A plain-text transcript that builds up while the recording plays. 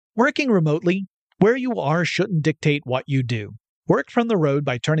Working remotely, where you are shouldn't dictate what you do. Work from the road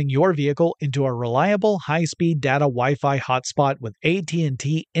by turning your vehicle into a reliable high-speed data Wi-Fi hotspot with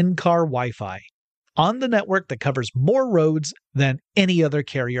AT&T in-car Wi-Fi. On the network that covers more roads than any other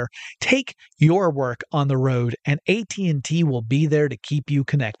carrier, take your work on the road and AT&T will be there to keep you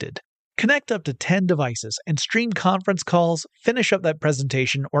connected. Connect up to 10 devices and stream conference calls, finish up that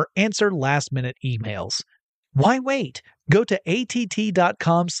presentation, or answer last-minute emails. Why wait? Go to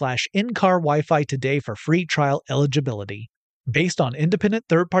att.com/in-car Wi-Fi today for free trial eligibility. Based on independent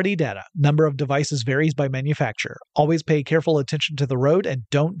third-party data, number of devices varies by manufacturer. Always pay careful attention to the road and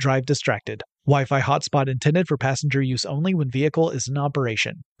don't drive distracted. Wi-Fi hotspot intended for passenger use only when vehicle is in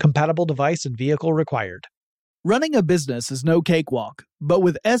operation. Compatible device and vehicle required. Running a business is no cakewalk, but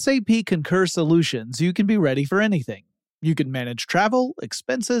with SAP Concur Solutions, you can be ready for anything. You can manage travel,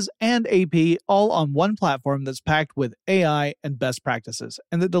 expenses, and AP all on one platform that's packed with AI and best practices,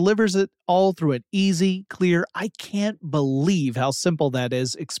 and that delivers it all through an easy, clear, I can't believe how simple that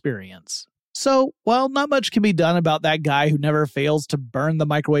is experience. So, while not much can be done about that guy who never fails to burn the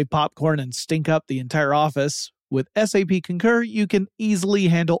microwave popcorn and stink up the entire office, with SAP Concur, you can easily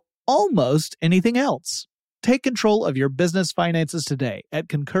handle almost anything else. Take control of your business finances today at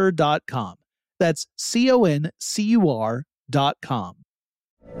Concur.com. That's CONCUR.com.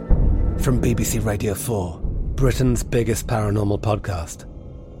 From BBC Radio 4, Britain's biggest paranormal podcast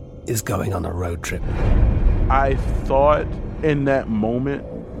is going on a road trip. I thought in that moment,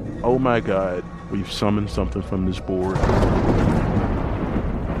 oh my God, we've summoned something from this board.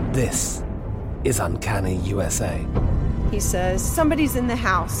 This is Uncanny USA. He says, somebody's in the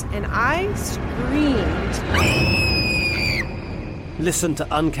house, and I screamed. Listen to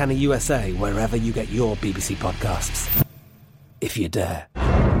Uncanny USA wherever you get your BBC podcasts, if you dare.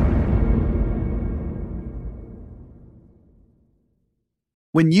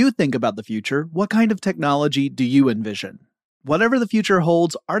 When you think about the future, what kind of technology do you envision? Whatever the future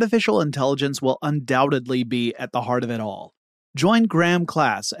holds, artificial intelligence will undoubtedly be at the heart of it all. Join Graham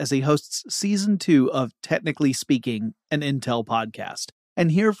Class as he hosts Season 2 of Technically Speaking, an Intel podcast,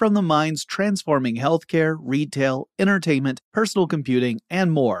 and hear from the minds transforming healthcare, retail, entertainment, personal computing,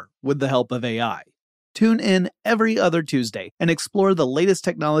 and more with the help of AI. Tune in every other Tuesday and explore the latest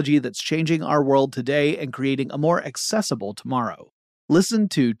technology that's changing our world today and creating a more accessible tomorrow. Listen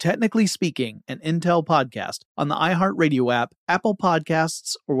to Technically Speaking, an Intel podcast on the iHeartRadio app, Apple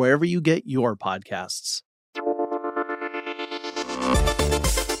Podcasts, or wherever you get your podcasts.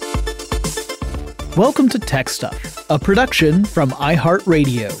 Welcome to Tech Stuff, a production from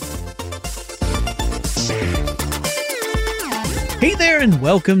iHeartRadio. Hey there and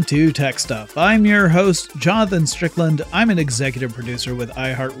welcome to Tech Stuff. I'm your host, Jonathan Strickland. I'm an executive producer with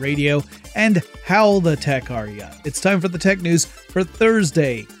iHeartRadio. And how the tech are ya? It's time for the tech news for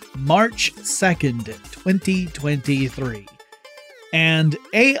Thursday, March 2nd, 2023. And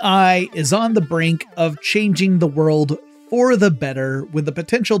AI is on the brink of changing the world for the better, with the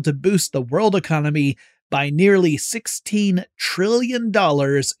potential to boost the world economy by nearly $16 trillion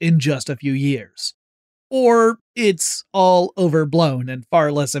in just a few years. Or it's all overblown and far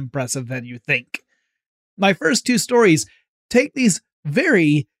less impressive than you think. My first two stories take these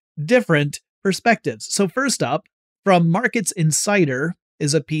very different perspectives. So first up, from Markets Insider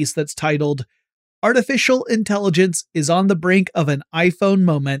is a piece that's titled, Artificial Intelligence is on the brink of an iPhone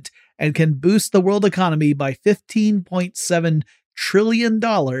moment and can boost the world economy by $15.7 trillion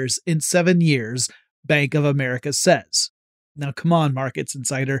in 7 years, Bank of America says. Now, come on, Markets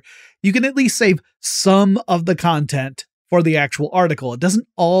Insider. You can at least save some of the content for the actual article. It doesn't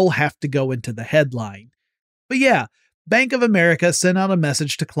all have to go into the headline. But yeah, Bank of America sent out a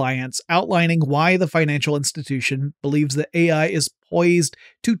message to clients outlining why the financial institution believes that AI is poised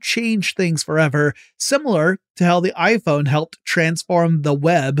to change things forever, similar to how the iPhone helped transform the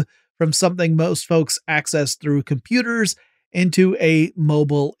web from something most folks access through computers into a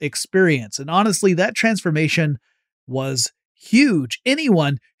mobile experience. And honestly, that transformation was huge.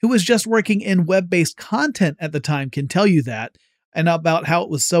 Anyone who was just working in web-based content at the time can tell you that, and about how it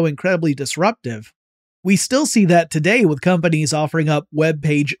was so incredibly disruptive. We still see that today with companies offering up web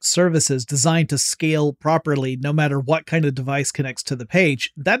page services designed to scale properly no matter what kind of device connects to the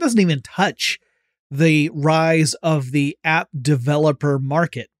page. That doesn't even touch the rise of the app developer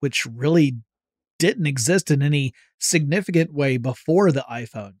market, which really didn't exist in any significant way before the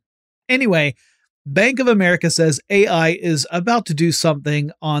iPhone. Anyway, Bank of America says AI is about to do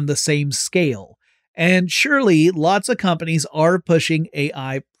something on the same scale. And surely lots of companies are pushing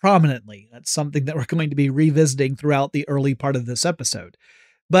AI prominently. That's something that we're going to be revisiting throughout the early part of this episode.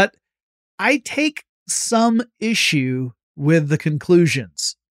 But I take some issue with the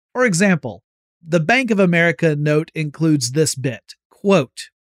conclusions For example, the Bank of America note includes this bit, quote,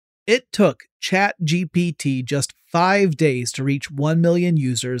 "It took ChatGPT just 5 days to reach 1 million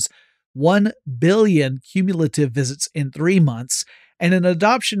users, 1 billion cumulative visits in 3 months, and an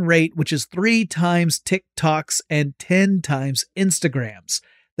adoption rate which is 3 times TikTok's and 10 times Instagram's.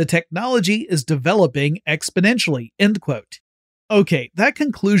 The technology is developing exponentially," end quote. Okay, that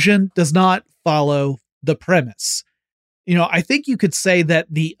conclusion does not follow the premise. I think you could say that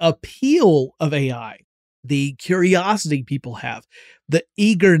the appeal of AI, the curiosity people have, the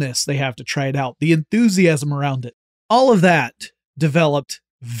eagerness they have to try it out, the enthusiasm around it, all of that developed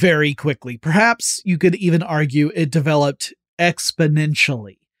very quickly. Perhaps you could even argue it developed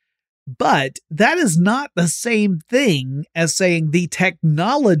exponentially. But that is not the same thing as saying the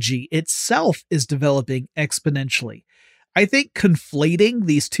technology itself is developing exponentially. I think conflating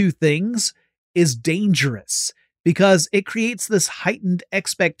these two things is dangerous because it creates this heightened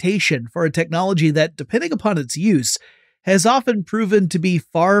expectation for a technology that, depending upon its use, has often proven to be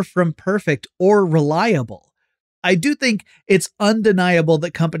far from perfect or reliable. I do think it's undeniable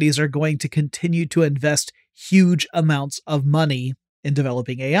that companies are going to continue to invest huge amounts of money in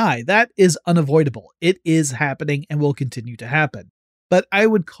developing AI. That is unavoidable. It is happening and will continue to happen. But I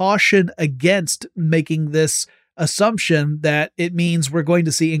would caution against making this assumption that it means we're going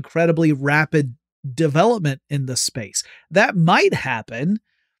to see incredibly rapid development in this space. That might happen,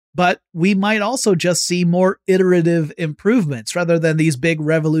 but we might also just see more iterative improvements rather than these big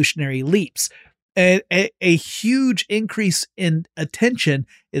revolutionary leaps. A huge increase in attention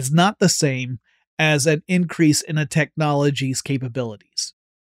is not the same as an increase in a technology's capabilities.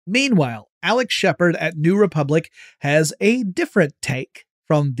 Meanwhile, Alex Shepard at New Republic has a different take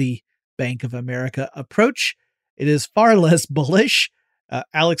from the Bank of America approach. It is far less bullish.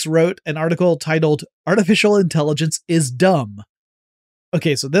 Alex wrote an article titled "Artificial Intelligence is Dumb."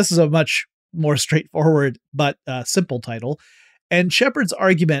 Okay, so this is a much more straightforward but simple title. And Shepard's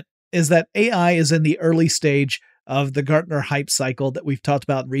argument is that AI is in the early stage of the Gartner hype cycle that we've talked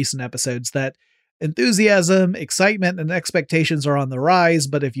about in recent episodes, that enthusiasm, excitement, and expectations are on the rise,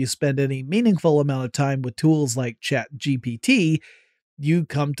 but if you spend any meaningful amount of time with tools like ChatGPT, you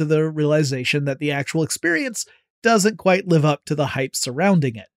come to the realization that the actual experience doesn't quite live up to the hype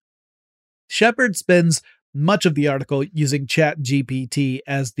surrounding it. Shepard spends much of the article using ChatGPT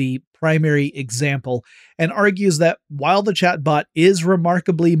as the primary example and argues that while the chatbot is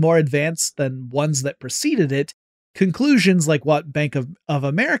remarkably more advanced than ones that preceded it, conclusions like what Bank of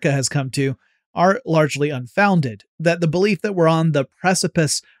America has come to are largely unfounded, that the belief that we're on the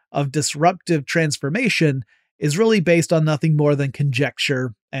precipice of disruptive transformation is really based on nothing more than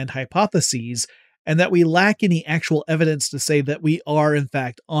conjecture and hypotheses, and that we lack any actual evidence to say that we are, in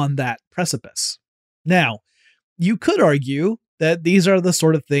fact, on that precipice. Now, you could argue that these are the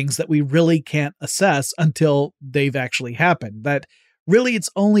sort of things that we really can't assess until they've actually happened, that really it's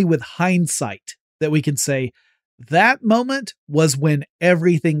only with hindsight that we can say that moment was when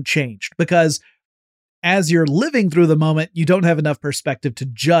everything changed, because as you're living through the moment, you don't have enough perspective to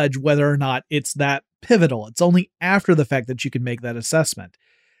judge whether or not it's that pivotal. It's only after the fact that you can make that assessment.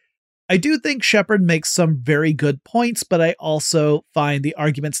 I do think Shepard makes some very good points, but I also find the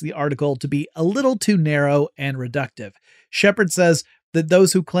arguments in the article to be a little too narrow and reductive. Shepard says that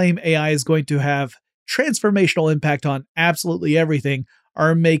those who claim AI is going to have transformational impact on absolutely everything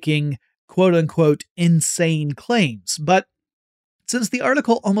are making quote-unquote insane claims. But since the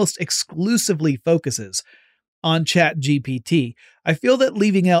article almost exclusively focuses on ChatGPT, I feel that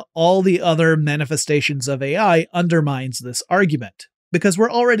leaving out all the other manifestations of AI undermines this argument, because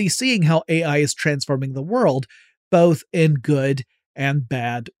we're already seeing how AI is transforming the world, both in good and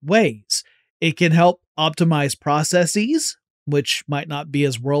bad ways. It can help optimize processes, which might not be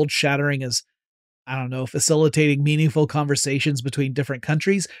as world-shattering as, facilitating meaningful conversations between different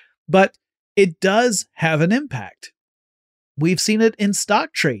countries, but it does have an impact. We've seen it in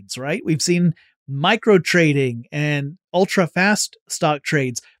stock trades, right? We've seen micro trading and ultra-fast stock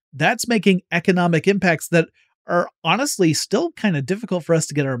trades. That's making economic impacts that are honestly still kind of difficult for us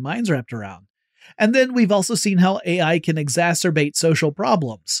to get our minds wrapped around. And then we've also seen how AI can exacerbate social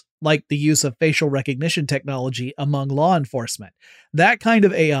problems, like the use of facial recognition technology among law enforcement. That kind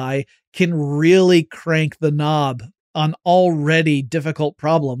of AI can really crank the knob on already difficult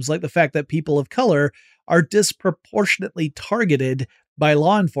problems, like the fact that people of color are disproportionately targeted by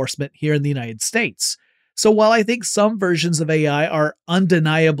law enforcement here in the United States. So while I think some versions of AI are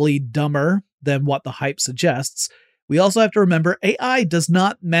undeniably dumber than what the hype suggests, we also have to remember AI does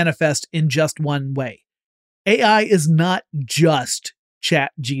not manifest in just one way. AI is not just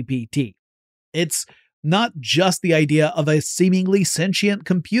ChatGPT. It's not just the idea of a seemingly sentient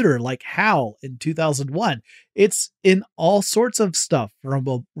computer like HAL in 2001. It's in all sorts of stuff,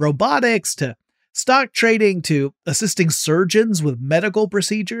 from robotics to stock trading to assisting surgeons with medical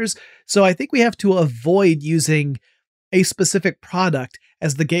procedures. So I think we have to avoid using a specific product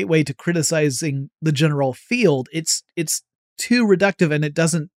as the gateway to criticizing the general field. It's too reductive, and it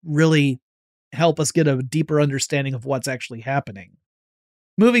doesn't really help us get a deeper understanding of what's actually happening.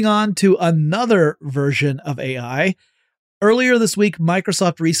 Moving on to another version of AI. Earlier this week,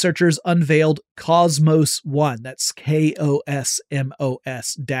 Microsoft researchers unveiled Cosmos 1. That's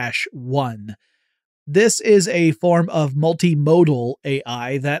KOSMOS-1. This is a form of multimodal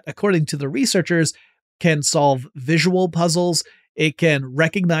AI that, according to the researchers, can solve visual puzzles. It can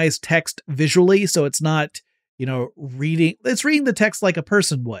recognize text visually, so it's not, reading the text like a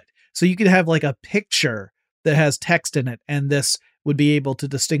person would. So you could have like a picture that has text in it, and this would be able to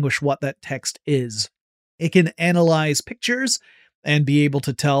distinguish what that text is. It can analyze pictures and be able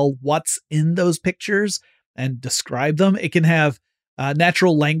to tell what's in those pictures and describe them. It can have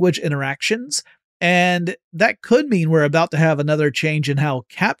natural language interactions, and that could mean we're about to have another change in how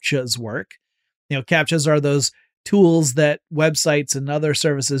CAPTCHAs work. CAPTCHAs are those tools that websites and other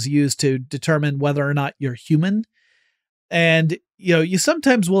services use to determine whether or not you're human. And, you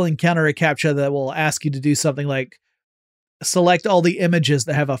sometimes will encounter a CAPTCHA that will ask you to do something like select all the images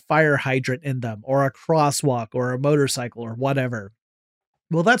that have a fire hydrant in them, or a crosswalk, or a motorcycle, or whatever.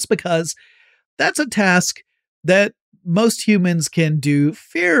 Well, that's because that's a task that most humans can do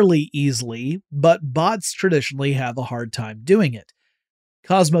fairly easily, but bots traditionally have a hard time doing it.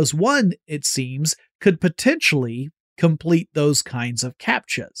 Cosmos 1, it seems, could potentially complete those kinds of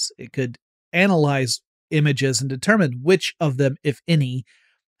CAPTCHAs. It could analyze images and determine which of them, if any,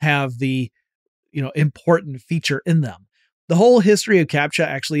 have the important feature in them. The whole history of CAPTCHA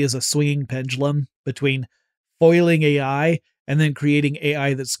actually is a swinging pendulum between foiling AI and then creating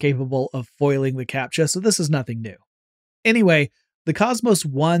AI that's capable of foiling the CAPTCHA, so this is nothing new. Anyway, the Cosmos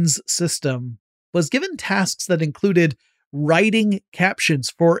 1's system was given tasks that included writing captions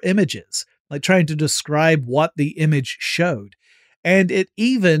for images, like trying to describe what the image showed. And it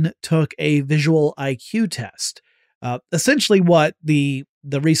even took a visual IQ test. Essentially what the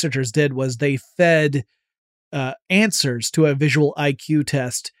researchers did was they fed answers to a visual IQ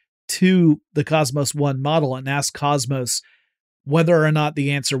test to the Cosmos 1 model and asked Cosmos whether or not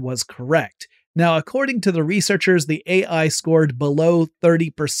the answer was correct. Now, according to the researchers, the AI scored below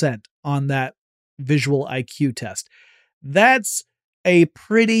 30% on that visual IQ test. That's a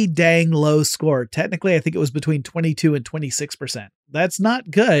pretty dang low score. Technically, I think it was between 22 and 26%. That's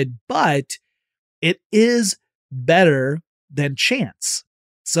not good, but it is better than chance.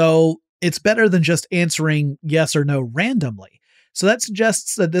 So it's better than just answering yes or no randomly. So that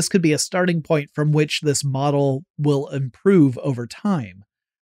suggests that this could be a starting point from which this model will improve over time.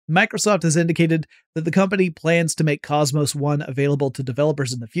 Microsoft has indicated that the company plans to make Cosmos 1 available to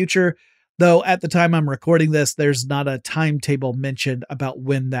developers in the future, though at the time I'm recording this, there's not a timetable mentioned about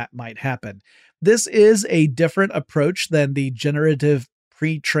when that might happen. This is a different approach than the generative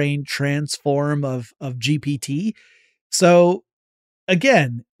pre-trained transform of GPT. So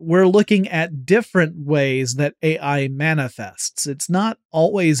again, we're looking at different ways that AI manifests. It's not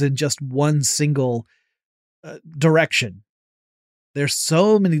always in just one single direction. There's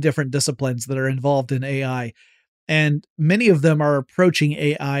so many different disciplines that are involved in AI, and many of them are approaching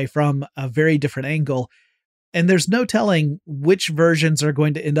AI from a very different angle. And there's no telling which versions are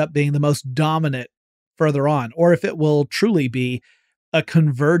going to end up being the most dominant further on, or if it will truly be a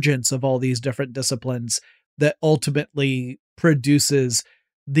convergence of all these different disciplines that ultimately produces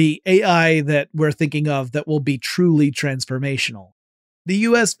the AI that we're thinking of that will be truly transformational. The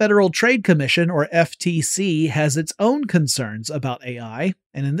U.S. Federal Trade Commission, or FTC, has its own concerns about AI,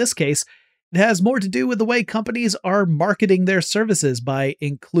 and in this case, it has more to do with the way companies are marketing their services by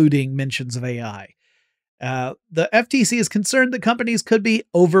including mentions of AI. The FTC is concerned that companies could be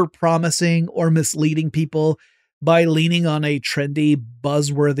overpromising or misleading people by leaning on a trendy,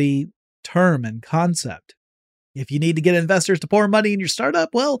 buzzworthy term and concept. If you need to get investors to pour money in your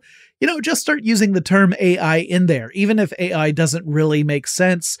startup, well, just start using the term AI in there. Even if AI doesn't really make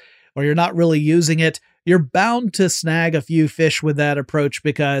sense or you're not really using it, you're bound to snag a few fish with that approach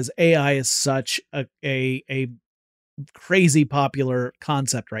because AI is such a crazy popular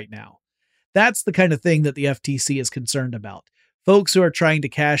concept right now. That's the kind of thing that the FTC is concerned about. Folks who are trying to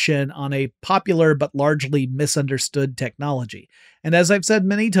cash in on a popular but largely misunderstood technology. And as I've said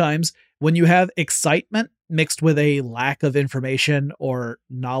many times, when you have excitement mixed with a lack of information or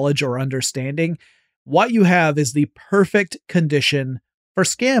knowledge or understanding, what you have is the perfect condition for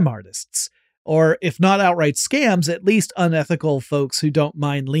scam artists. Or if not outright scams, at least unethical folks who don't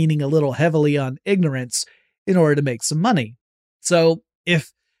mind leaning a little heavily on ignorance in order to make some money. So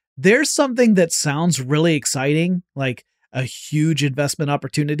if there's something that sounds really exciting, like a huge investment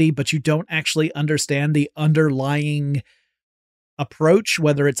opportunity, but you don't actually understand the underlying approach,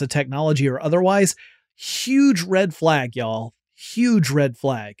 whether it's a technology or otherwise, huge red flag, y'all. Huge red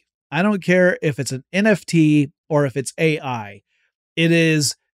flag. I don't care if it's an NFT or if it's AI. It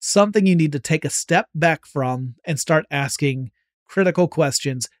is something you need to take a step back from and start asking critical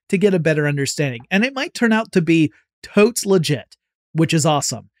questions to get a better understanding. And it might turn out to be totes legit, which is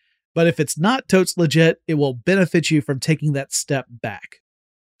awesome. But if it's not totes legit, it will benefit you from taking that step back.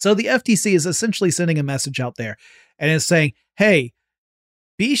 So the FTC is essentially sending a message out there and is saying, hey,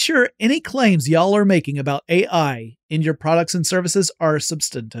 be sure any claims y'all are making about AI in your products and services are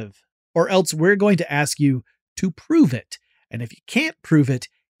substantive, or else we're going to ask you to prove it. And if you can't prove it,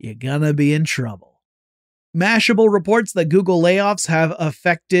 you're gonna be in trouble. Mashable reports that Google layoffs have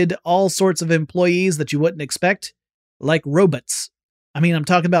affected all sorts of employees that you wouldn't expect, like robots. I mean, I'm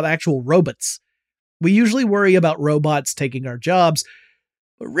talking about actual robots. We usually worry about robots taking our jobs,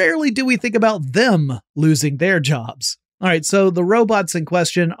 but rarely do we think about them losing their jobs. All right, so the robots in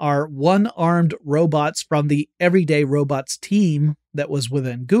question are one-armed robots from the Everyday Robots team that was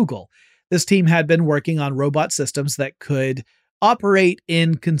within Google. This team had been working on robot systems that could operate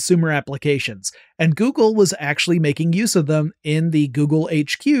in consumer applications, and Google was actually making use of them in the Google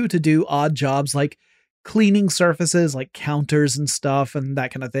HQ to do odd jobs like cleaning surfaces like counters and stuff and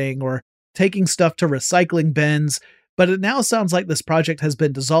that kind of thing, or taking stuff to recycling bins. But it now sounds like this project has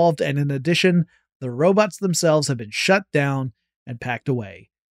been dissolved, and in addition, the robots themselves have been shut down and packed away.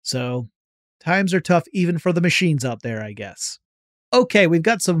 So times are tough even for the machines out there, I guess. Okay, we've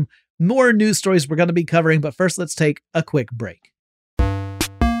got some more news stories we're going to be covering, but first let's take a quick break.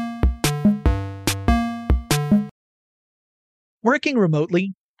 Working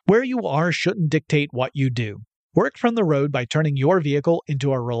remotely, where you are shouldn't dictate what you do. Work from the road by turning your vehicle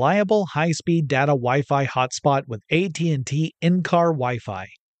into a reliable high-speed data Wi-Fi hotspot with AT&T in-car Wi-Fi.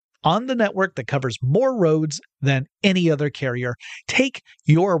 On the network that covers more roads than any other carrier, take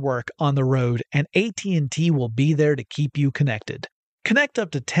your work on the road and AT&T will be there to keep you connected. Connect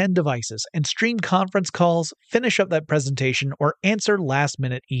up to 10 devices and stream conference calls, finish up that presentation, or answer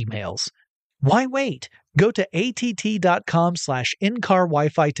last-minute emails. Why wait? Go to att.com/in-car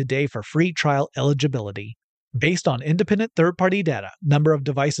Wi-Fi today for free trial eligibility. Based on independent third-party data, number of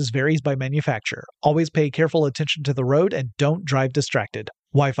devices varies by manufacturer. Always pay careful attention to the road and don't drive distracted.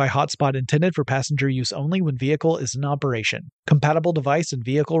 Wi-Fi hotspot intended for passenger use only when vehicle is in operation. Compatible device and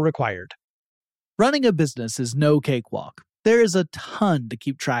vehicle required. Running a business is no cakewalk. There is a ton to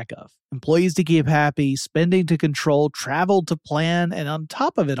keep track of. Employees to keep happy, spending to control, travel to plan, and on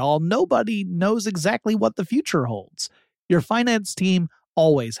top of it all, nobody knows exactly what the future holds. Your finance team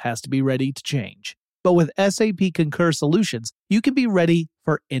always has to be ready to change. But with SAP Concur Solutions, you can be ready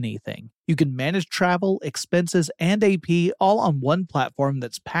for anything. You can manage travel, expenses, and AP all on one platform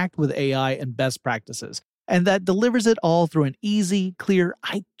that's packed with AI and best practices, and that delivers it all through an easy, clear,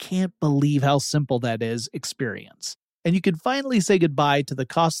 I can't believe how simple that is experience. And you can finally say goodbye to the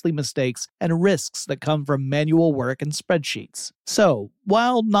costly mistakes and risks that come from manual work and spreadsheets. So,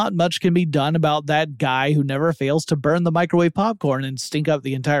 while not much can be done about that guy who never fails to burn the microwave popcorn and stink up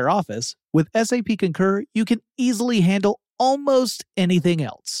the entire office, with SAP Concur, you can easily handle almost anything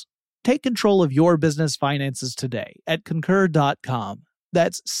else. Take control of your business finances today at concur.com.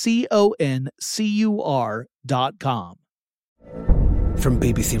 That's CONCUR.com. From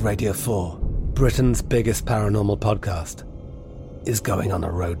BBC Radio 4, Britain's biggest paranormal podcast is going on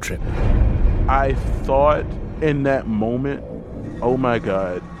a road trip. I thought in that moment, oh my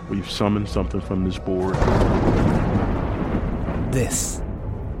God, we've summoned something from this board. This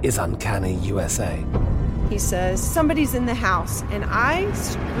is Uncanny USA. He says, somebody's in the house, and I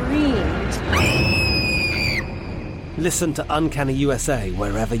screamed. Listen to Uncanny USA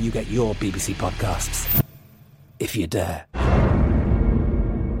wherever you get your BBC podcasts, if you dare.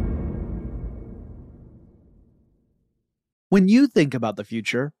 When you think about the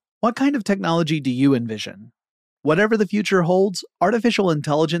future, what kind of technology do you envision? Whatever the future holds, artificial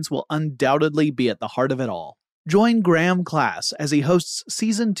intelligence will undoubtedly be at the heart of it all. Join Graham Class as he hosts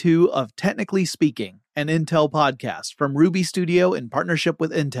Season 2 of Technically Speaking, an Intel podcast from Ruby Studio in partnership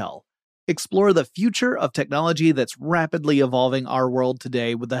with Intel. Explore the future of technology that's rapidly evolving our world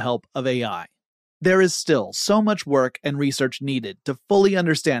today with the help of AI. There is still so much work and research needed to fully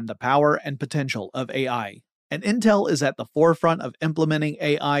understand the power and potential of AI. And Intel is at the forefront of implementing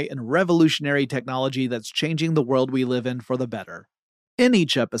AI and revolutionary technology that's changing the world we live in for the better. In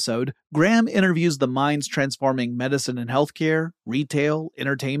each episode, Graham interviews the minds transforming medicine and healthcare, retail,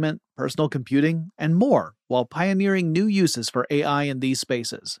 entertainment, personal computing, and more, while pioneering new uses for AI in these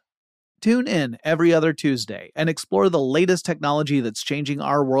spaces. Tune in every other Tuesday and explore the latest technology that's changing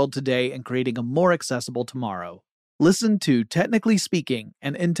our world today and creating a more accessible tomorrow. Listen to Technically Speaking,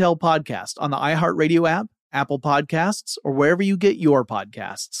 an Intel podcast on the iHeartRadio app, Apple Podcasts, or wherever you get your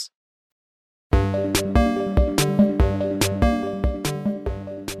podcasts.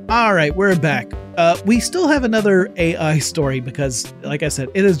 All right, we're back. We still have another AI story because, like I said,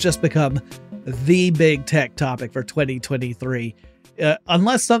 it has just become the big tech topic for 2023.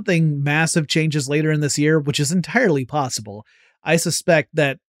 Unless something massive changes later in this year, which is entirely possible, I suspect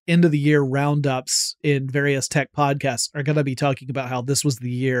that end of the year roundups in various tech podcasts are going to be talking about how this was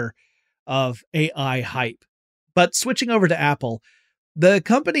the year of AI hype. But switching over to Apple, the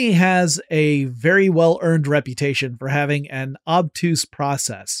company has a very well-earned reputation for having an obtuse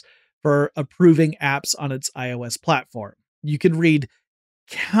process for approving apps on its iOS platform. You can read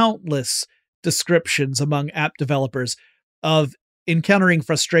countless descriptions among app developers of encountering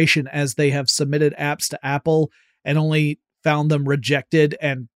frustration as they have submitted apps to Apple and only found them rejected,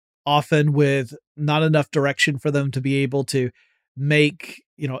 and often with not enough direction for them to be able to make,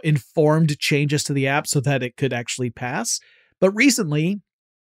 informed changes to the app so that it could actually pass. But recently,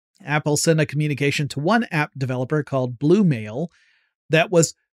 Apple sent a communication to one app developer called Bluemail that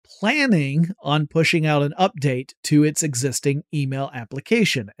was planning on pushing out an update to its existing email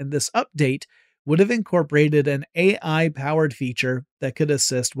application. And this update would have incorporated an AI-powered feature that could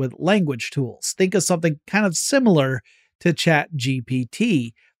assist with language tools. Think of something kind of similar to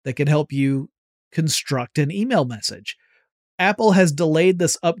ChatGPT that can help you construct an email message. Apple has delayed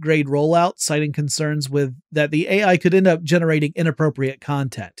this upgrade rollout, citing concerns with that the AI could end up generating inappropriate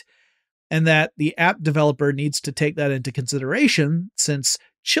content, and that the app developer needs to take that into consideration since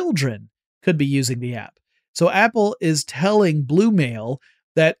children could be using the app. So Apple is telling Bluemail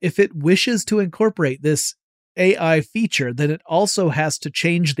that if it wishes to incorporate this AI feature, then it also has to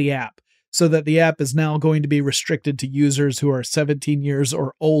change the app so that the app is now going to be restricted to users who are 17 years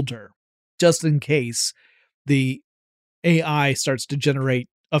or older, just in case the AI starts to generate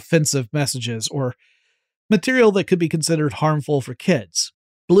offensive messages or material that could be considered harmful for kids.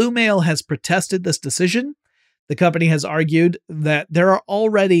 Bluemail has protested this decision. The company has argued that there are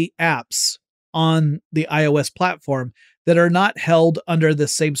already apps on the iOS platform that are not held under the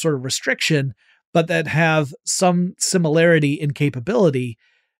same sort of restriction, but that have some similarity in capability.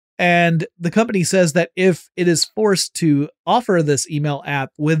 And the company says that if it is forced to offer this email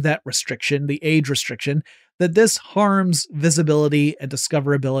app with that restriction, the age restriction, that this harms visibility and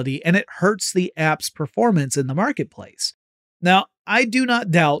discoverability, and it hurts the app's performance in the marketplace. Now, I do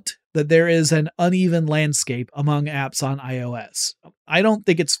not doubt that there is an uneven landscape among apps on iOS. I don't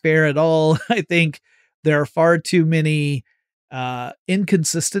think it's fair at all. I think there are far too many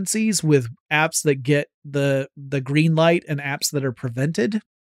inconsistencies with apps that get the green light and apps that are prevented.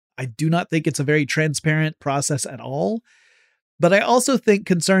 I do not think it's a very transparent process at all. But I also think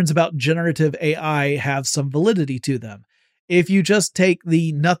concerns about generative AI have some validity to them. If you just take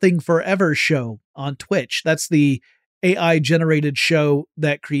the Nothing Forever show on Twitch, that's the AI-generated show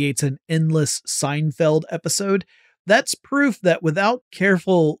that creates an endless Seinfeld episode, that's proof that without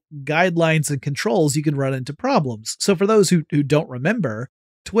careful guidelines and controls, you can run into problems. So for those who don't remember,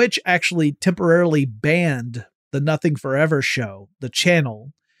 Twitch actually temporarily banned the Nothing Forever show, the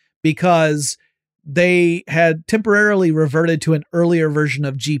channel, because they had temporarily reverted to an earlier version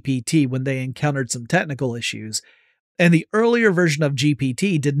of GPT when they encountered some technical issues. And the earlier version of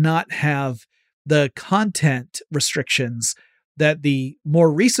GPT did not have the content restrictions that the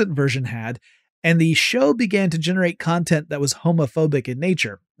more recent version had. And the show began to generate content that was homophobic in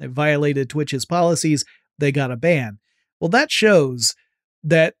nature. It violated Twitch's policies. They got a ban. Well, that shows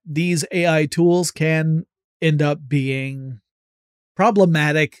that these AI tools can end up being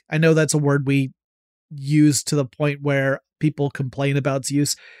problematic. I know that's a word we use to the point where people complain about its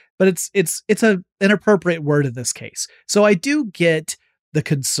use, but it's an inappropriate word in this case. So I do get the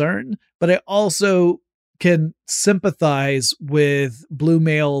concern, but I also can sympathize with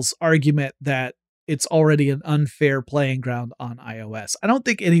Bluemail's argument that it's already an unfair playing ground on iOS. I don't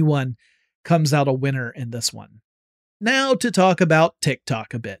think anyone comes out a winner in this one. Now to talk about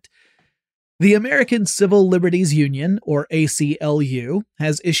TikTok a bit. The American Civil Liberties Union, or ACLU,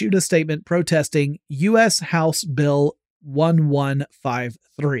 has issued a statement protesting U.S. House Bill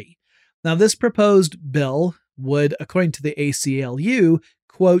 1153. Now, this proposed bill would, according to the ACLU,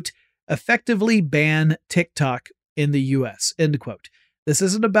 quote, effectively ban TikTok in the U.S., end quote. This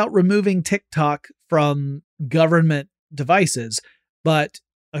isn't about removing TikTok from government devices, but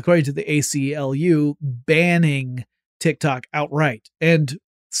according to the ACLU, banning TikTok outright and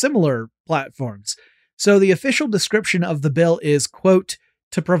similar platforms. So the official description of the bill is, quote,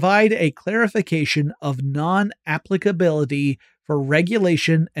 to provide a clarification of non-applicability for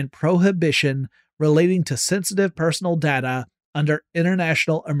regulation and prohibition relating to sensitive personal data under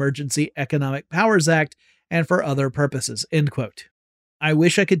International Emergency Economic Powers Act and for other purposes, end quote. I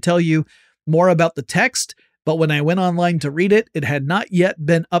wish I could tell you more about the text, but when I went online to read it, it had not yet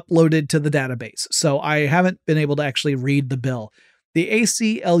been uploaded to the database, so I haven't been able to actually read the bill. The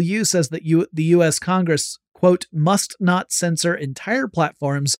ACLU says that the U.S. Congress, quote, must not censor entire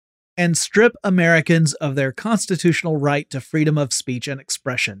platforms and strip Americans of their constitutional right to freedom of speech and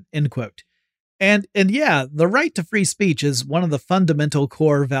expression, end quote. And yeah, the right to free speech is one of the fundamental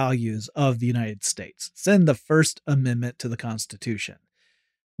core values of the United States. It's in the First Amendment to the Constitution.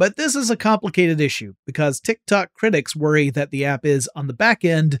 But this is a complicated issue because TikTok critics worry that the app is, on the back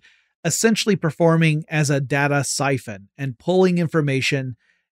end, essentially performing as a data siphon and pulling information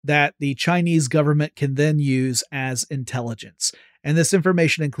that the Chinese government can then use as intelligence. And this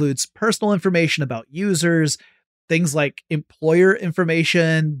information includes personal information about users, things like employer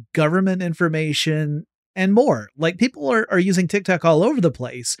information, government information, and more. Like, people are using TikTok all over the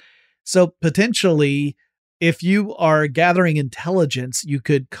place. So potentially, if you are gathering intelligence, you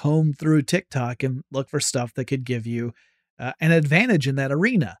could comb through TikTok and look for stuff that could give you an advantage in that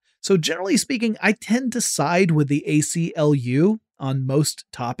arena. So generally speaking, I tend to side with the ACLU on most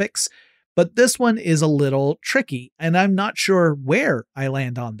topics, but this one is a little tricky, and I'm not sure where I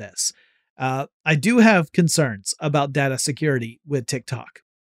land on this. I do have concerns about data security with TikTok.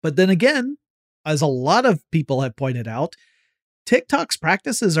 But then again, as a lot of people have pointed out, TikTok's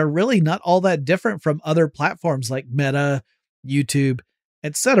practices are really not all that different from other platforms like Meta, YouTube,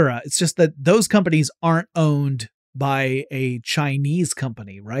 etc. It's just that those companies aren't owned by a Chinese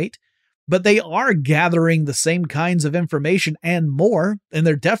company, right? But they are gathering the same kinds of information and more, and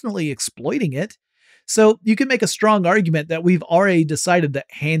they're definitely exploiting it. So you can make a strong argument that we've already decided that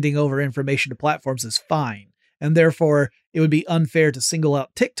handing over information to platforms is fine, and therefore it would be unfair to single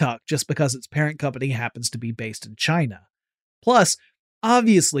out TikTok just because its parent company happens to be based in China. Plus,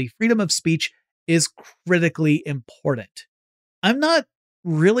 obviously, freedom of speech is critically important. I'm not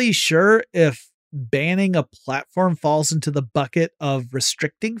really sure if banning a platform falls into the bucket of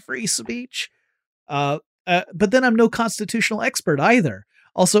restricting free speech, but then I'm no constitutional expert either.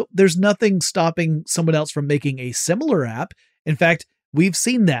 Also, there's nothing stopping someone else from making a similar app. In fact, we've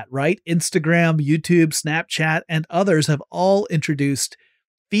seen that, right? Instagram, YouTube, Snapchat, and others have all introduced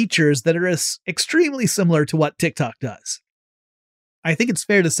features that are extremely similar to what TikTok does. I think it's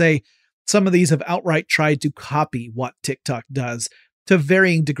fair to say some of these have outright tried to copy what TikTok does to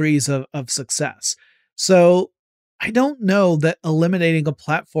varying degrees of success. So I don't know that eliminating a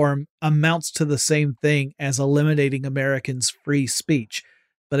platform amounts to the same thing as eliminating Americans' free speech.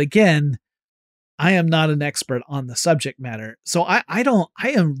 But again, I am not an expert on the subject matter. So I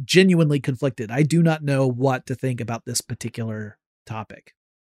am genuinely conflicted. I do not know what to think about this particular topic.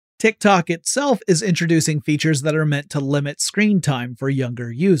 TikTok itself is introducing features that are meant to limit screen time for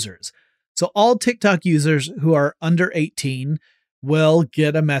younger users. So all TikTok users who are under 18 will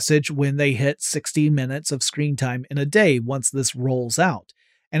get a message when they hit 60 minutes of screen time in a day once this rolls out.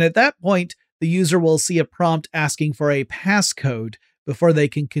 And at that point, the user will see a prompt asking for a passcode before they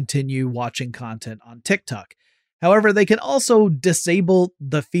can continue watching content on TikTok. However, they can also disable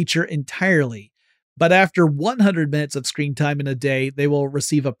the feature entirely. But after 100 minutes of screen time in a day, they will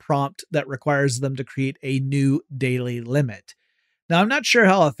receive a prompt that requires them to create a new daily limit. Now, I'm not sure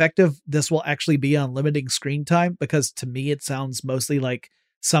how effective this will actually be on limiting screen time, because to me, it sounds mostly like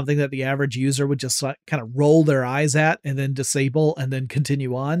something that the average user would just kind of roll their eyes at and then disable and then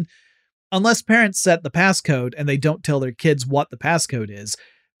continue on. Unless parents set the passcode and they don't tell their kids what the passcode is.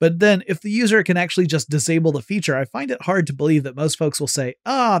 But then if the user can actually just disable the feature, I find it hard to believe that most folks will say,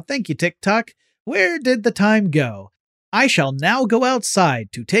 thank you, TikTok. Where did the time go? I shall now go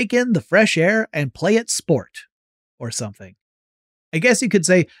outside to take in the fresh air and play at sport. Or something. I guess you could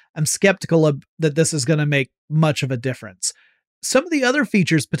say I'm skeptical that this is going to make much of a difference. Some of the other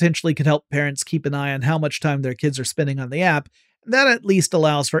features potentially could help parents keep an eye on how much time their kids are spending on the app. That at least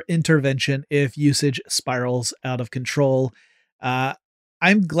allows for intervention if usage spirals out of control.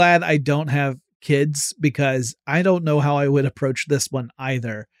 I'm glad I don't have kids because I don't know how I would approach this one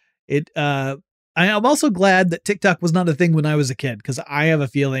either. I'm also glad that TikTok was not a thing when I was a kid, because I have a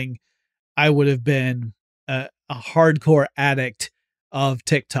feeling I would have been a hardcore addict of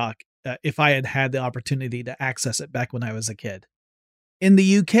TikTok if I had had the opportunity to access it back when I was a kid. In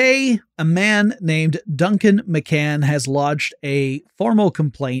the UK, a man named Duncan McCann has lodged a formal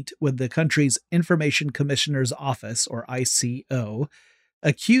complaint with the country's Information Commissioner's Office, or ICO,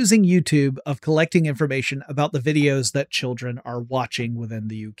 accusing YouTube of collecting information about the videos that children are watching within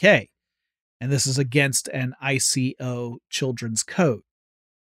the UK. And this is against an ICO children's code.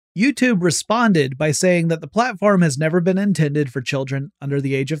 YouTube responded by saying that the platform has never been intended for children under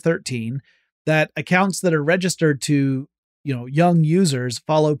the age of 13, that accounts that are registered to young users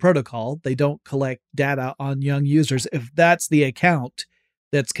follow protocol. They don't collect data on young users if that's the account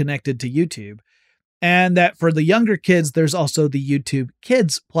that's connected to YouTube. And that for the younger kids, there's also the YouTube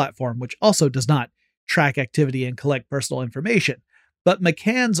Kids platform, which also does not track activity and collect personal information. But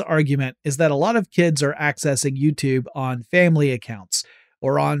McCann's argument is that a lot of kids are accessing YouTube on family accounts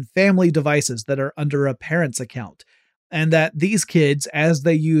or on family devices that are under a parent's account, and that these kids, as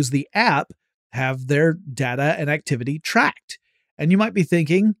they use the app, have their data and activity tracked. And you might be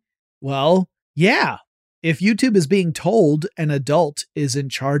thinking, well, yeah, if YouTube is being told an adult is in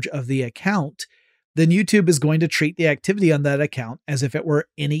charge of the account, then YouTube is going to treat the activity on that account as if it were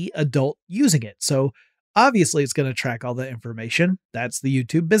any adult using it. So obviously it's going to track all the information. That's the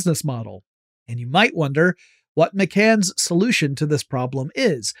YouTube business model. And you might wonder what McCann's solution to this problem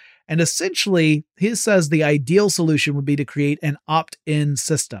is. And essentially, he says the ideal solution would be to create an opt-in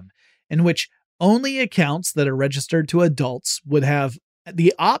system in which only accounts that are registered to adults would have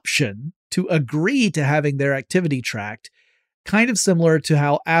the option to agree to having their activity tracked, kind of similar to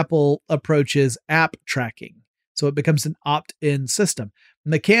how Apple approaches app tracking. So it becomes an opt-in system.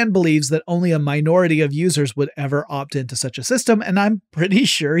 McCann believes that only a minority of users would ever opt into such a system, and I'm pretty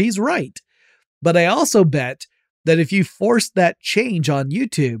sure he's right. But I also bet that if you forced that change on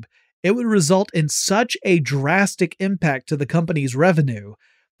YouTube, it would result in such a drastic impact to the company's revenue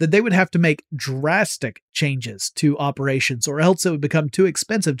that they would have to make drastic changes to operations, or else it would become too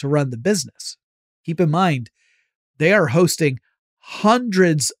expensive to run the business. Keep in mind, they are hosting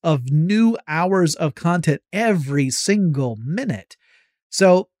hundreds of new hours of content every single minute.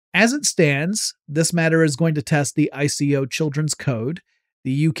 So, as it stands, this matter is going to test the ICO children's code.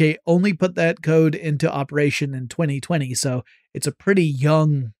 The UK only put that code into operation in 2020, so it's a pretty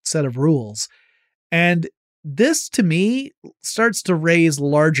young set of rules. And this, to me, starts to raise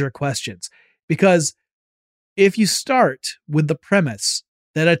larger questions, because if you start with the premise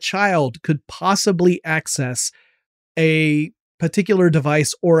that a child could possibly access a particular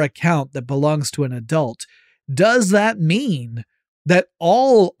device or account that belongs to an adult, does that mean that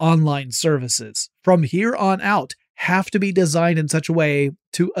all online services from here on out have to be designed in such a way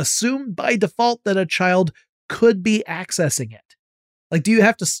to assume by default that a child could be accessing it? Like, do you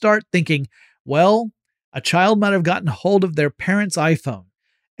have to start thinking, well, a child might have gotten hold of their parent's iPhone,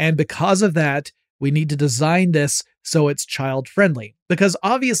 and because of that, we need to design this so it's child friendly? Because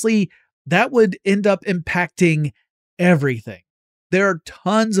obviously that would end up impacting everything. There are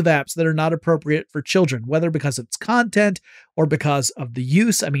tons of apps that are not appropriate for children, whether because of its content or because of the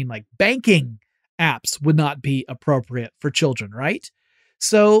use. I mean, like banking apps would not be appropriate for children, right?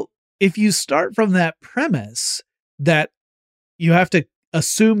 So if you start from that premise that you have to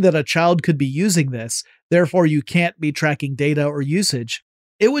assume that a child could be using this, therefore you can't be tracking data or usage,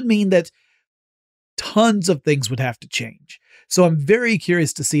 it would mean that tons of things would have to change. So I'm very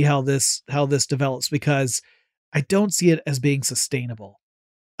curious to see how this develops, because I don't see it as being sustainable.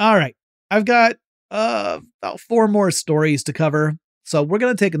 All right, I've got about 4 more stories to cover, so we're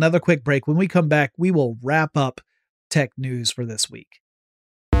going to take another quick break. When we come back, we will wrap up tech news for this week.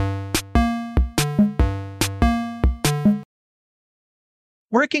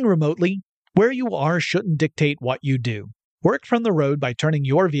 Working remotely, where you are shouldn't dictate what you do. Work from the road by turning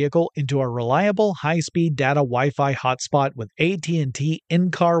your vehicle into a reliable high-speed data Wi-Fi hotspot with AT&T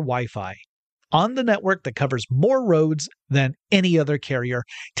in-car Wi-Fi. On the network that covers more roads than any other carrier,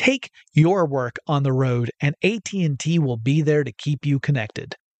 take your work on the road and AT&T will be there to keep you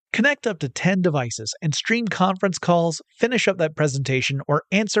connected. Connect up to 10 devices and stream conference calls, finish up that presentation, or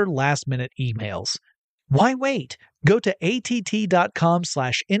answer last-minute emails. Why wait? Go to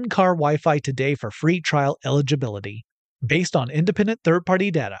att.com/in-car Wi-Fi today for free trial eligibility. Based on independent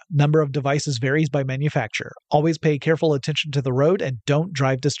third-party data, number of devices varies by manufacturer. Always pay careful attention to the road and don't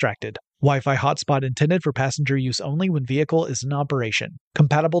drive distracted. Wi-Fi hotspot intended for passenger use only when vehicle is in operation.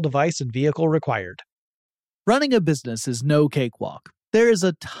 Compatible device and vehicle required. Running a business is no cakewalk. There is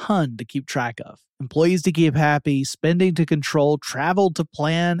a ton to keep track of. Employees to keep happy, spending to control, travel to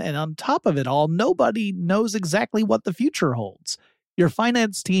plan, and on top of it all, nobody knows exactly what the future holds. Your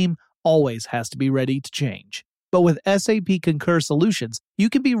finance team always has to be ready to change. But with SAP Concur Solutions, you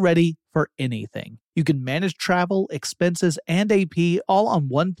can be ready for anything. You can manage travel, expenses, and AP all on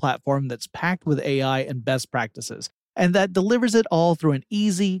one platform that's packed with AI and best practices, and that delivers it all through an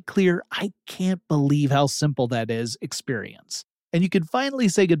easy, clear, I can't believe how simple that is experience. And you can finally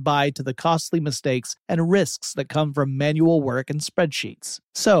say goodbye to the costly mistakes and risks that come from manual work and spreadsheets.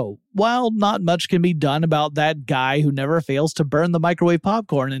 So, while not much can be done about that guy who never fails to burn the microwave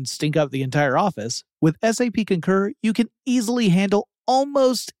popcorn and stink up the entire office, with SAP Concur, you can easily handle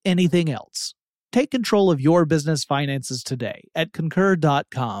almost anything else. Take control of your business finances today at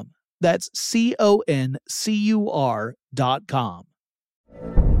Concur.com. That's CONCUR.com.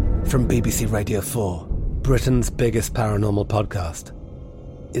 From BBC Radio 4, Britain's biggest paranormal podcast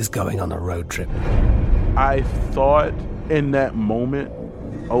is going on a road trip. I thought in that moment,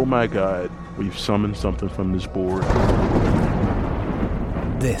 oh my God, we've summoned something from this board.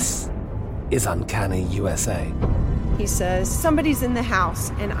 This is Uncanny USA. He says, somebody's in the house,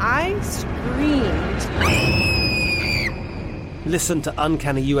 and I screamed. Listen to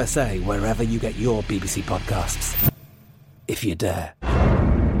Uncanny USA wherever you get your BBC podcasts, if you dare.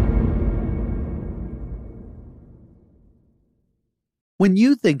 When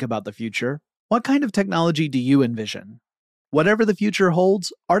you think about the future, what kind of technology do you envision? Whatever the future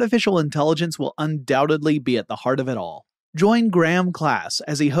holds, artificial intelligence will undoubtedly be at the heart of it all. Join Graham Class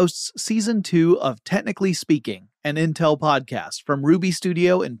as he hosts Season 2 of Technically Speaking, an Intel podcast from Ruby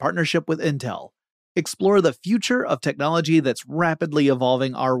Studio in partnership with Intel. Explore the future of technology that's rapidly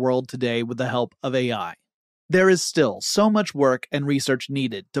evolving our world today with the help of AI. There is still so much work and research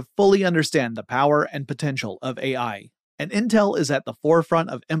needed to fully understand the power and potential of AI. And Intel is at the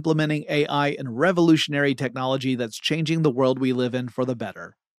forefront of implementing AI in revolutionary technology that's changing the world we live in for the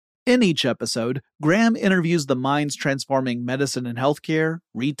better. In each episode, Graham interviews the minds transforming medicine and healthcare,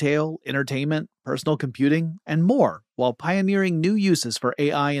 retail, entertainment, personal computing, and more, while pioneering new uses for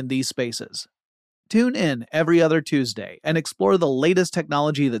AI in these spaces. Tune in every other Tuesday and explore the latest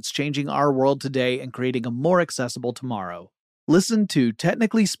technology that's changing our world today and creating a more accessible tomorrow. Listen to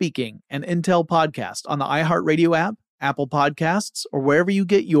Technically Speaking, an Intel podcast on the iHeartRadio app, Apple Podcasts, or wherever you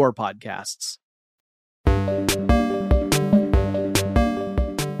get your podcasts.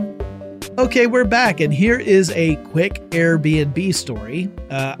 Okay, we're back, and here is a quick Airbnb story.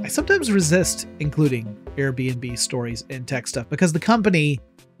 I sometimes resist including Airbnb stories in tech stuff because the company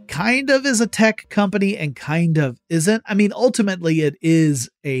kind of is a tech company and kind of isn't. I mean, ultimately, it is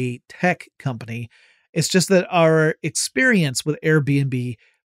a tech company. It's just that our experience with Airbnb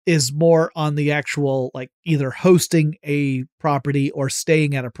is more on the actual, like, either hosting a property or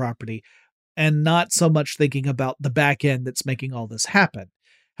staying at a property, and not so much thinking about the back end that's making all this happen.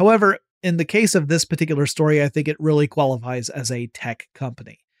 However, in the case of this particular story, I think it really qualifies as a tech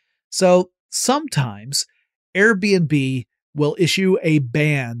company. So sometimes Airbnb will issue a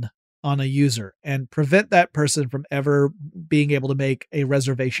ban on a user and prevent that person from ever being able to make a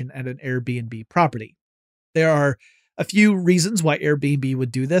reservation at an Airbnb property. There are a few reasons why Airbnb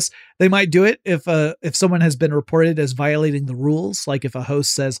would do this. They might do it if someone has been reported as violating the rules, like if a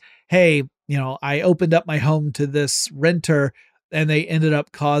host says, hey, I opened up my home to this renter and they ended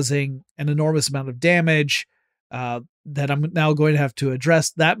up causing an enormous amount of damage that I'm now going to have to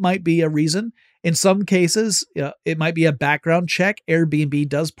address. That might be a reason. In some cases, it might be a background check. Airbnb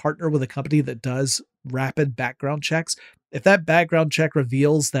does partner with a company that does rapid background checks. If that background check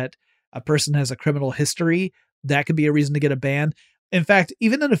reveals that a person has a criminal history, that could be a reason to get a ban. In fact,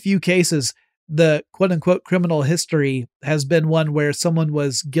 even in a few cases, the quote-unquote criminal history has been one where someone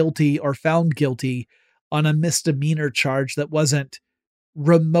was guilty or found guilty on a misdemeanor charge that wasn't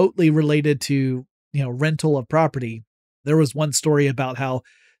remotely related to, rental of property. There was one story about how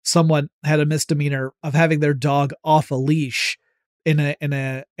someone had a misdemeanor of having their dog off a leash in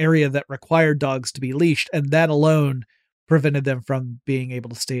a area that required dogs to be leashed, and that alone prevented them from being able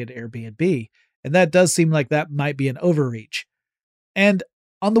to stay at Airbnb. And that does seem like that might be an overreach. And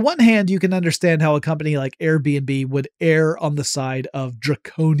on the one hand, you can understand how a company like Airbnb would err on the side of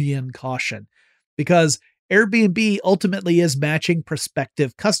draconian caution, because Airbnb ultimately is matching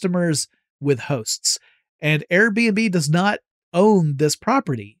prospective customers with hosts. And Airbnb does not own this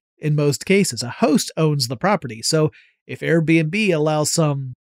property in most cases. A host owns the property. So if Airbnb allows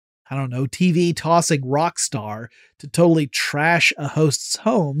some, TV tossing rock star to totally trash a host's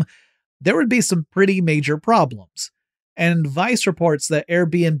home, there would be some pretty major problems. And Vice reports that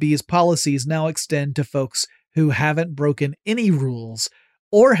Airbnb's policies now extend to folks who haven't broken any rules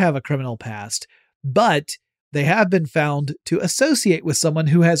or have a criminal past, but they have been found to associate with someone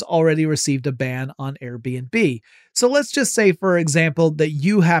who has already received a ban on Airbnb. So let's just say, for example, that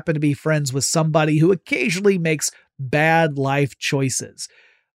you happen to be friends with somebody who occasionally makes bad life choices.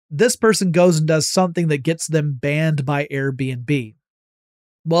 This person goes and does something that gets them banned by Airbnb.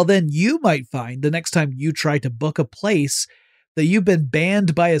 Well, then you might find the next time you try to book a place that you've been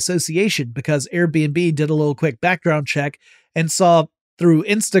banned by association because Airbnb did a little quick background check and saw through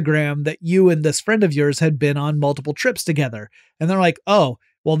Instagram that you and this friend of yours had been on multiple trips together. And they're like, oh,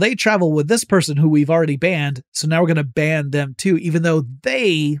 well, they travel with this person who we've already banned, so now we're going to ban them too, even though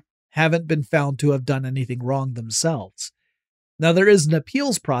they haven't been found to have done anything wrong themselves. Now, there is an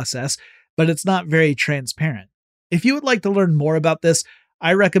appeals process, but it's not very transparent. If you would like to learn more about this,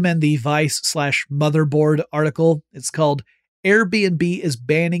 I recommend the Vice/Motherboard article. It's called Airbnb is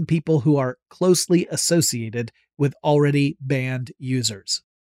Banning People Who Are Closely Associated with Already Banned Users.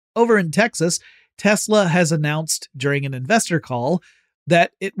 Over in Texas, Tesla has announced during an investor call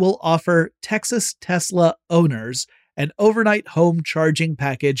that it will offer Texas Tesla owners an overnight home charging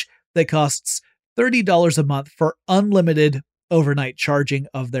package that costs $30 a month for unlimited overnight charging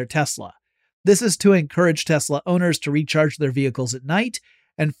of their Tesla. This is to encourage Tesla owners to recharge their vehicles at night,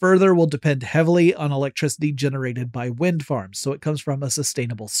 and further will depend heavily on electricity generated by wind farms, so it comes from a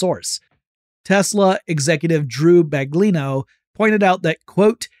sustainable source. Tesla executive Drew Baglino pointed out that,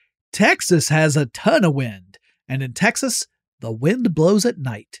 quote, Texas has a ton of wind, and in Texas, the wind blows at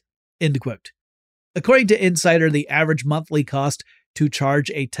night, end quote. According to Insider, the average monthly cost to charge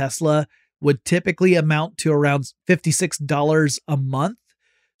a Tesla would typically amount to around $56 a month,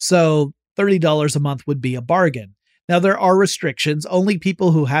 so $30 a month would be a bargain. Now, there are restrictions. Only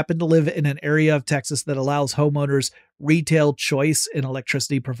people who happen to live in an area of Texas that allows homeowners retail choice in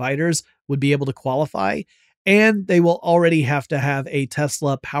electricity providers would be able to qualify, and they will already have to have a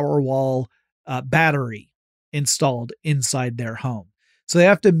Tesla Powerwall battery installed inside their home. So they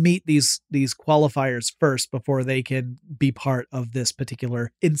have to meet these qualifiers first before they can be part of this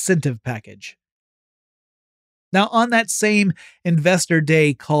particular incentive package. Now, on that same Investor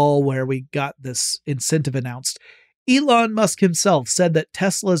Day call where we got this incentive announced, Elon Musk himself said that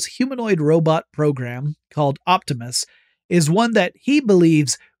Tesla's humanoid robot program, called Optimus, is one that he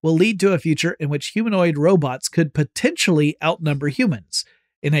believes will lead to a future in which humanoid robots could potentially outnumber humans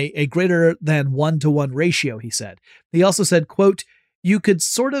in a greater than 1-to-1 ratio, he said. He also said, quote, you could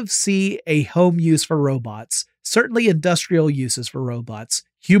sort of see a home use for robots, certainly industrial uses for robots,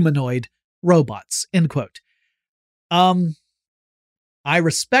 humanoid robots, end quote. I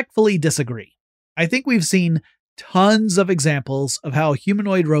respectfully disagree. I think we've seen tons of examples of how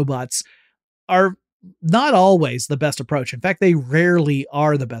humanoid robots are not always the best approach. In fact, they rarely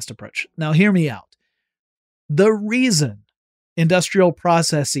are the best approach. Now, hear me out. The reason industrial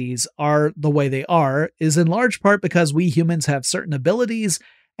processes are the way they are is in large part because we humans have certain abilities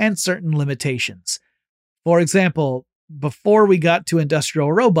and certain limitations. For example, before we got to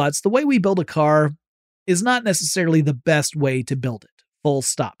industrial robots, the way we build a car is not necessarily the best way to build it, full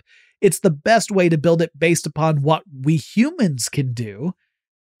stop. It's the best way to build it based upon what we humans can do,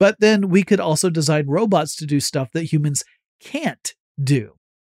 but then we could also design robots to do stuff that humans can't do,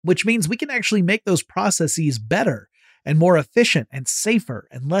 which means we can actually make those processes better and more efficient and safer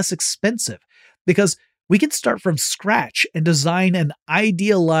and less expensive, because we can start from scratch and design an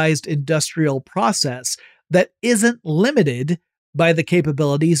idealized industrial process that isn't limited by the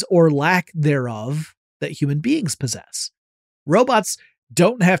capabilities or lack thereof that human beings possess. Robots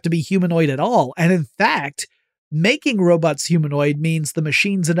don't have to be humanoid at all, and in fact, making robots humanoid means the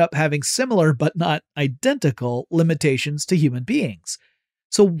machines end up having similar but not identical limitations to human beings.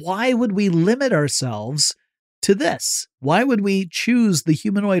 So why would we limit ourselves to this? Why would we choose the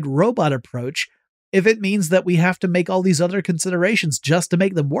humanoid robot approach if it means that we have to make all these other considerations just to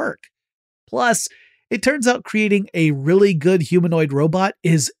make them work? Plus, it turns out creating a really good humanoid robot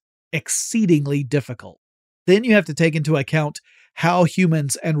is exceedingly difficult. Then you have to take into account how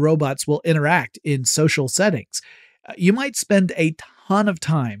humans and robots will interact in social settings. You might spend a ton of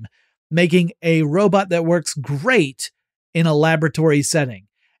time making a robot that works great in a laboratory setting,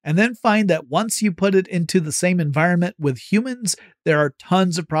 and then find that once you put it into the same environment with humans, there are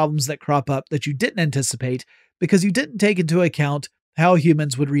tons of problems that crop up that you didn't anticipate because you didn't take into account how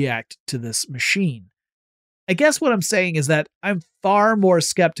humans would react to this machine. I guess what I'm saying is that I'm far more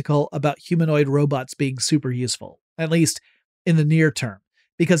skeptical about humanoid robots being super useful, at least in the near term,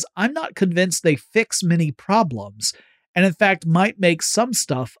 because I'm not convinced they fix many problems, and in fact might make some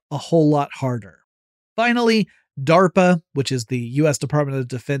stuff a whole lot harder. Finally, DARPA, which is the U.S. Department of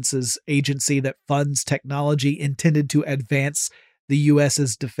Defense's agency that funds technology intended to advance the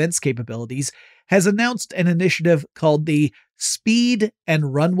U.S.'s defense capabilities, has announced an initiative called the Speed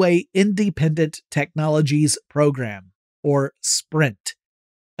and Runway Independent Technologies Program, or SPRINT.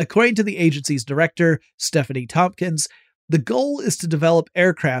 According to the agency's director, Stephanie Tompkins, the goal is to develop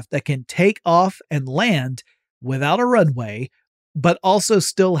aircraft that can take off and land without a runway, but also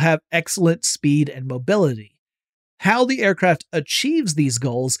still have excellent speed and mobility. How the aircraft achieves these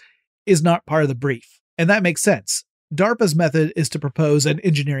goals is not part of the brief, and that makes sense. DARPA's method is to propose an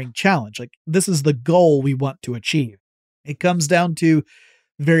engineering challenge. Like, this is the goal we want to achieve. It comes down to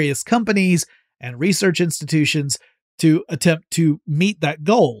various companies and research institutions to attempt to meet that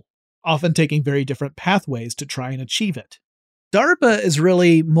goal, often taking very different pathways to try and achieve it. DARPA is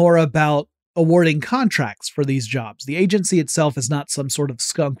really more about awarding contracts for these jobs. The agency itself is not some sort of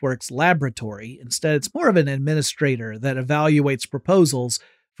skunkworks laboratory. Instead, it's more of an administrator that evaluates proposals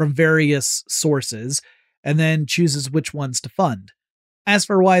from various sources and then chooses which ones to fund. As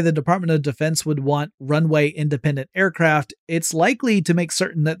for why the Department of Defense would want runway-independent aircraft, it's likely to make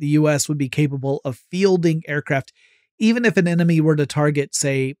certain that the U.S. would be capable of fielding aircraft even if an enemy were to target,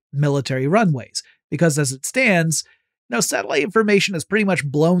 say, military runways. Because as it stands, satellite information has pretty much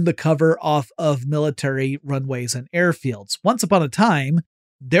blown the cover off of military runways and airfields. Once upon a time,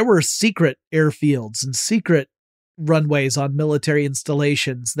 there were secret airfields and secret runways on military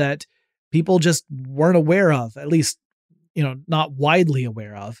installations that people just weren't aware of, at least, not widely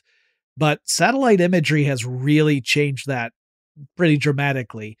aware of. But satellite imagery has really changed that pretty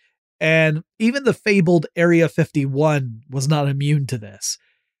dramatically. And even the fabled Area 51 was not immune to this.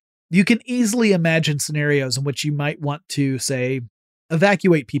 You can easily imagine scenarios in which you might want to, say,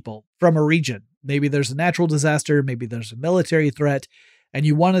 evacuate people from a region. Maybe there's a natural disaster, maybe there's a military threat, and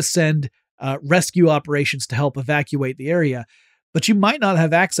you want to send rescue operations to help evacuate the area, but you might not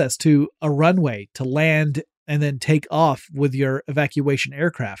have access to a runway to land and then take off with your evacuation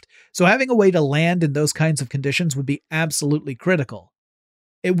aircraft. So having a way to land in those kinds of conditions would be absolutely critical.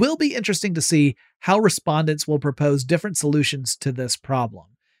 It will be interesting to see how respondents will propose different solutions to this problem.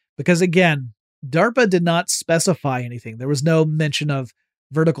 Because again, DARPA did not specify anything. There was no mention of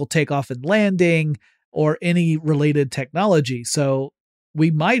vertical takeoff and landing or any related technology. So we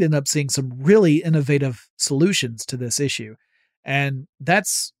might end up seeing some really innovative solutions to this issue. And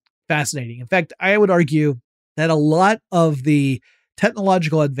that's fascinating. In fact, I would argue that a lot of the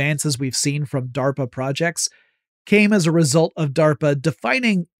technological advances we've seen from DARPA projects came as a result of DARPA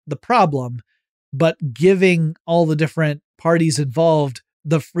defining the problem, but giving all the different parties involved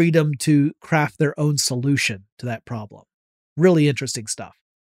the freedom to craft their own solution to that problem. Really interesting stuff.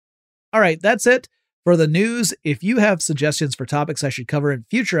 All right, that's it for the news. If you have suggestions for topics I should cover in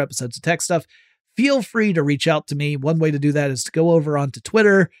future episodes of Tech Stuff, feel free to reach out to me. One way to do that is to go over onto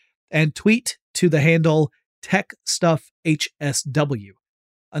Twitter and tweet to the handle TechStuffHSW.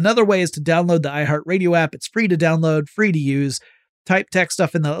 Another way is to download the iHeartRadio app. It's free to download, free to use. Type Tech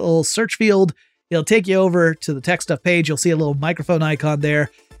Stuff in the little search field. It'll take you over to the Tech Stuff page. You'll see a little microphone icon there.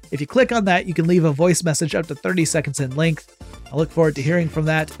 If you click on that, you can leave a voice message up to 30 seconds in length. I look forward to hearing from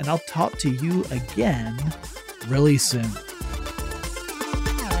that, and I'll talk to you again really soon.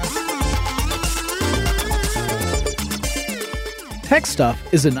 Tech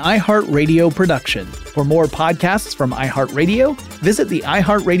Stuff is an iHeartRadio production. For more podcasts from iHeartRadio, visit the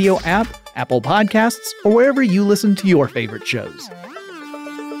iHeartRadio app, Apple Podcasts, or wherever you listen to your favorite shows.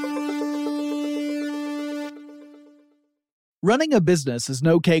 Running a business is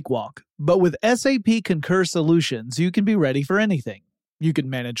no cakewalk, but with SAP Concur Solutions, you can be ready for anything. You can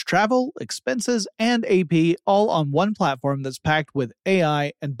manage travel, expenses, and AP all on one platform that's packed with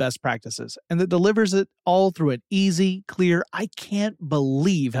AI and best practices, and that delivers it all through an easy, clear, I can't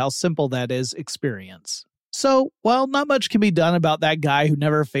believe how simple that is experience. So, while not much can be done about that guy who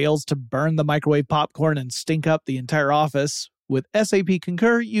never fails to burn the microwave popcorn and stink up the entire office, with SAP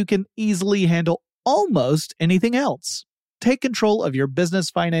Concur, you can easily handle almost anything else. Take control of your business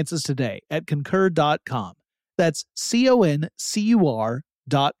finances today at Concur.com. That's CONCUR.com.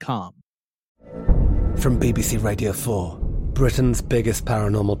 From BBC Radio 4, Britain's biggest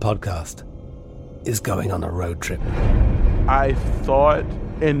paranormal podcast is going on a road trip. I thought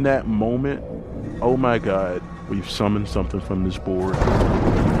in that moment, oh my God, we've summoned something from this board.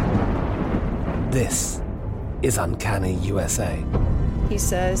 This is Uncanny USA. He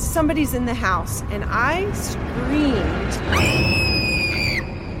says, somebody's in the house, and I screamed.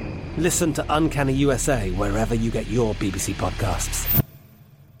 Listen to Uncanny USA wherever you get your BBC podcasts,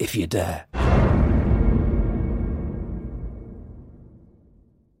 if you dare.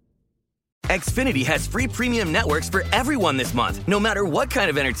 Xfinity has free premium networks for everyone this month, no matter what kind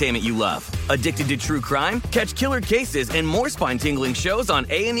of entertainment you love. Addicted to true crime? Catch killer cases and more spine-tingling shows on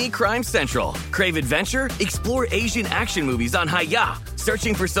A&E Crime Central. Crave adventure? Explore Asian action movies on Hi-Ya.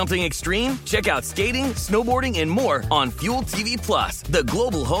 Searching for something extreme? Check out skating, snowboarding, and more on Fuel TV Plus, the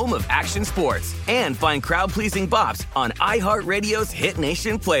global home of action sports. And find crowd-pleasing bops on iHeartRadio's Hit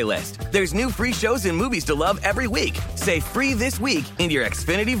Nation playlist. There's new free shows and movies to love every week. Say free this week in your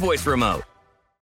Xfinity voice remote.